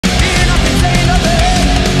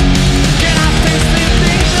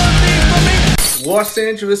Los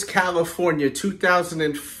Angeles, California,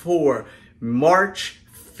 2004, March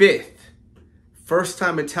 5th. First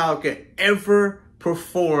time Metallica ever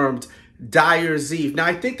performed Dyers Eve. Now,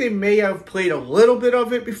 I think they may have played a little bit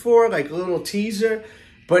of it before, like a little teaser,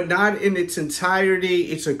 but not in its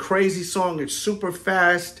entirety. It's a crazy song. It's super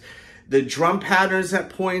fast. The drum patterns at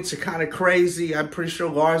points are kind of crazy. I'm pretty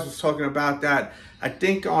sure Lars was talking about that, I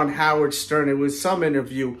think on Howard Stern. It was some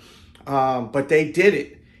interview, but they did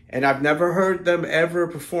it. And I've never heard them ever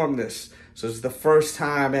perform this. So it's the first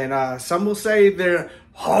time. And some will say their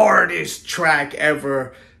hardest track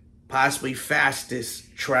ever, possibly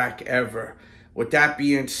fastest track ever. With that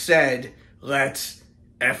being said, let's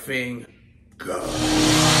effing go. We're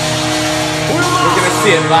going to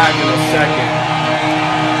see it live in a second.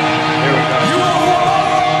 Here we go.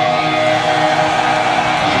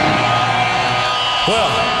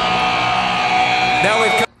 Well, now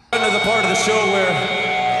we've come to the part of the show where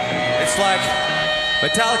it's like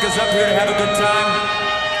Metallica's up here to have a good time,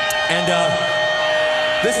 and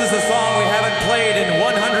this is a song we haven't played in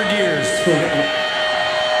 100 years.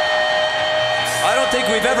 I don't think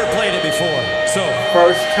we've ever played it before, so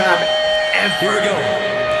first time ever. Here we go.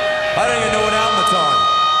 I don't even know what album it's on.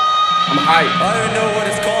 I'm hyped. I don't even know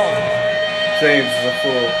what it's called. James is a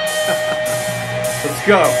fool. Let's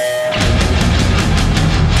go.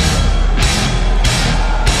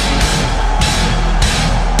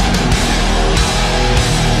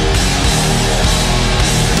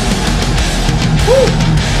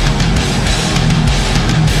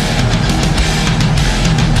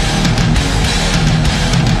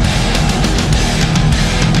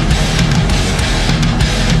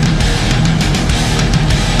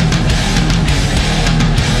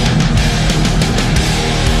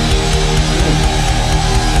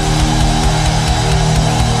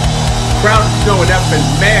 Crowd's going up and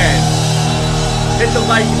man, hit the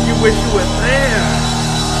like if you wish you were there.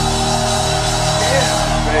 Yeah,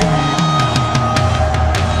 baby.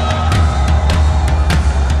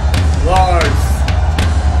 Lars.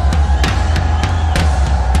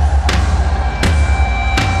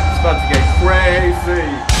 It's about to get crazy.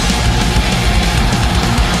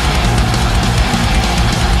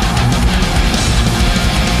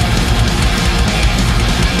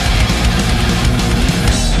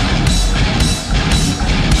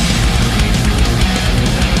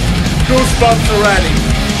 Goosebumps already.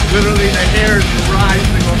 Literally, the hair is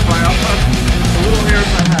rising on my arm. The little hairs I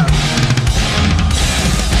have.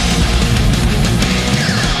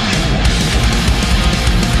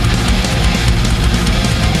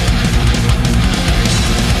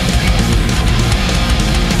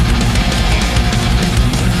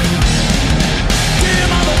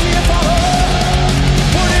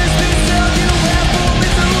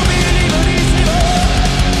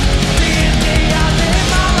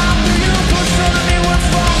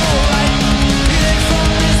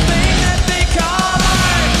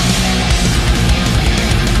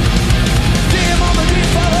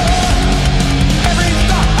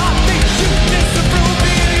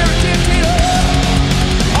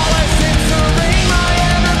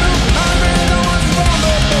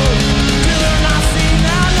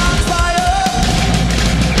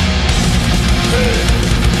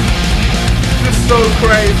 So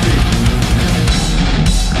crazy.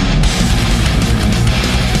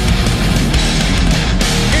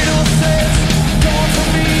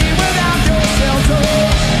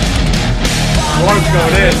 Lars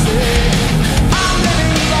going in.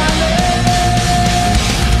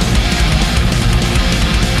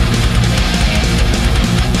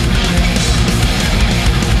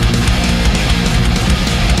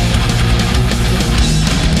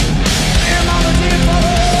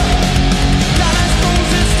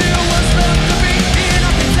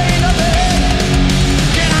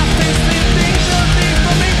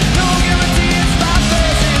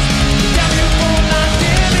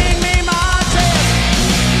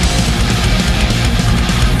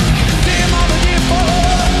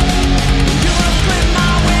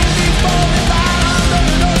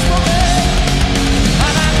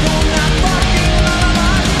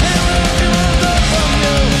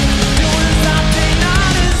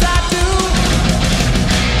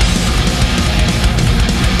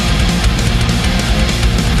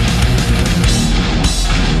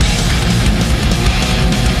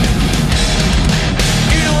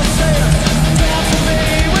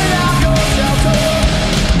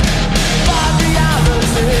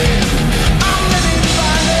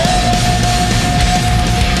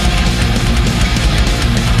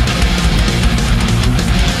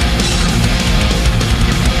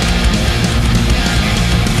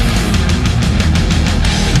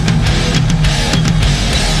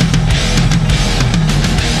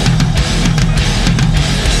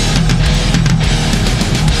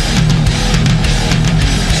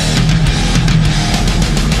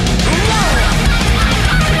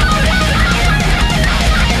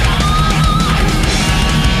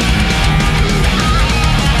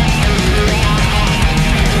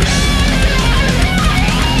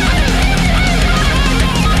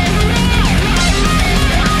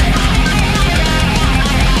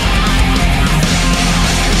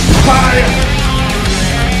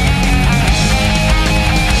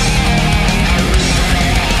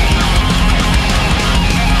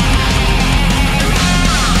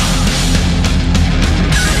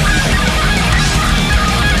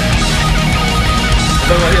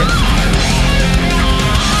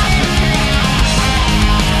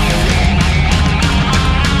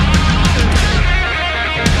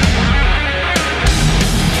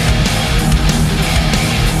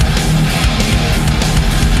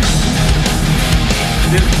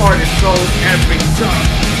 This part is so epic tough.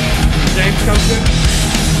 James comes in.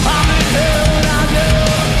 I'm in hell without you.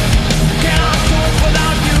 Cannot do it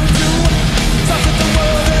without you too. Such is the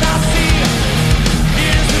world that I see.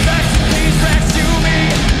 Is the best piece next to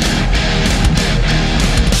me.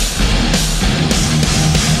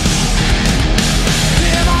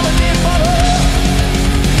 Damn, I'm a deep mother.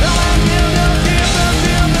 I'm in the deep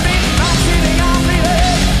to me. I'm feeling, I'm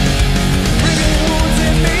bleeding. Breathing wounds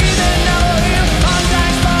in me that never heal. I'm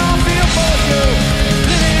dying, but I feel for you.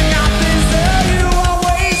 Living out this hell you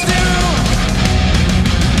always do.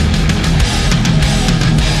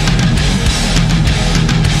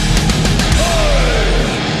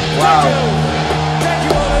 Wow. Thank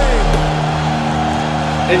you, Ollie.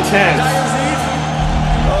 Intense. Dyers Eve?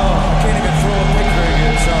 Oh, I can't even throw a pick very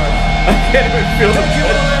good, sorry. I can't even feel Thank you,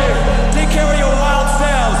 it. Ollie. Take care of your wild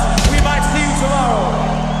selves. We might see you tomorrow.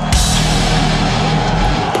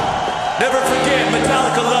 Never forget,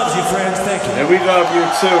 Metallica loves you, friends. Thank you. And we love you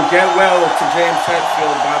too. Get well to James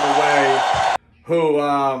Hetfield, by the way, who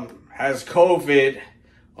has COVID,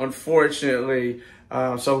 unfortunately.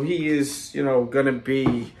 So he is, you know, going to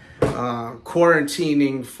be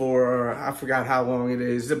quarantining for, I forgot how long it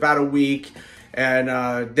is, about a week. And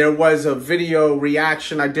there was a video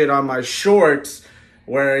reaction I did on my shorts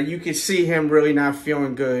where you could see him really not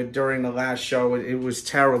feeling good during the last show. It was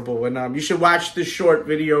terrible. And you should watch the short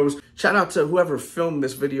videos. Shout out to whoever filmed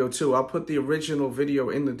this video too. I'll put the original video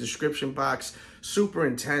in the description box. Super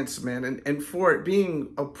intense, man. And for it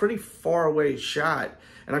being a pretty far away shot,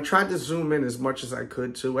 and I tried to zoom in as much as I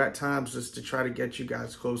could too at times just to try to get you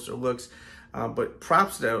guys closer looks. But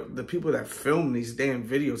props to the people that film these damn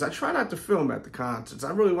videos. I try not to film at the concerts.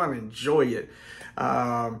 I really want to enjoy it.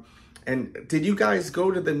 And did you guys go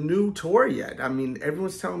to the new tour yet? I mean,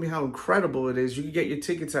 everyone's telling me how incredible it is. You can get your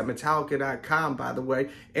tickets at Metallica.com, by the way,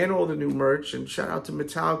 and all the new merch. And shout out to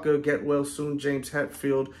Metallica. Get well soon, James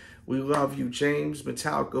Hetfield. We love you, James.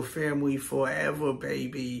 Metallica family forever,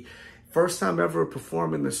 baby. First time ever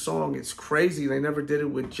performing the song. It's crazy. They never did it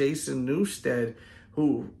with Jason Newsted,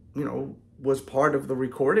 who, you know, was part of the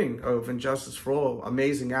recording of Injustice for All.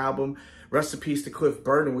 Amazing album. Rest in peace to Cliff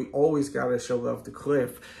Burton. We always got to show love to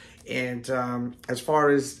Cliff. And as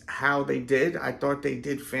far as how they did, I thought they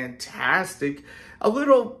did fantastic. A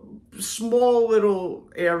little small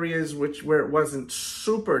little areas where it wasn't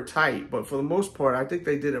super tight, but for the most part, I think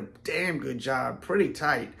they did a damn good job. Pretty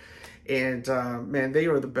tight. And man, they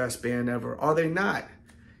are the best band ever. Are they not?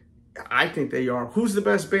 I think they are. Who's the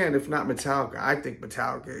best band if not Metallica? I think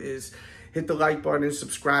Metallica is. Hit the like button and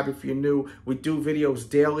subscribe if you're new. We do videos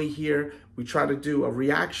daily here. We try to do a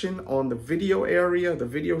reaction on the video area, the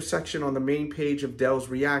video section on the main page of Delz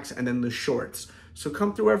Reacts, and then the shorts. So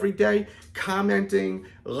come through every day. Commenting,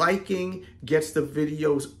 liking gets the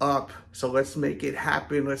videos up. So let's make it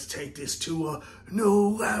happen. Let's take this to a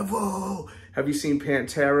new level. Have you seen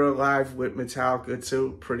Pantera live with Metallica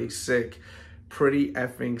too? Pretty sick. Pretty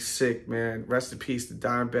effing sick, man. Rest in peace to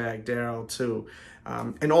Dimebag Darrell too.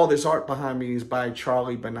 And all this art behind me is by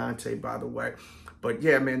Charlie Benante, by the way. But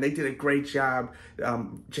yeah, man, they did a great job.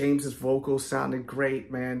 James's vocals sounded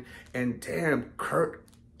great, man. And damn, Kurt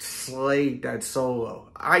slayed that solo.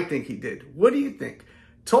 I think he did. What do you think?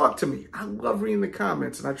 Talk to me. I love reading the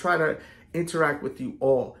comments, and I try to interact with you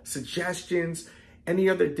all. Suggestions, any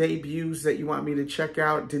other debuts that you want me to check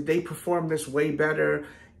out? Did they perform this way better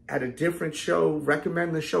at a different show?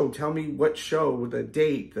 Recommend the show. Tell me what show, the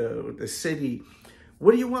date, the city.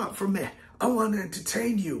 What do you want from me? I want to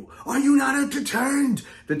entertain you. Are you not entertained?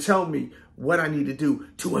 Then tell me what I need to do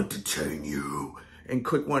to entertain you. And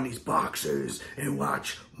click one of these boxes and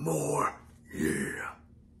watch more. Yeah.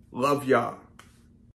 Love y'all.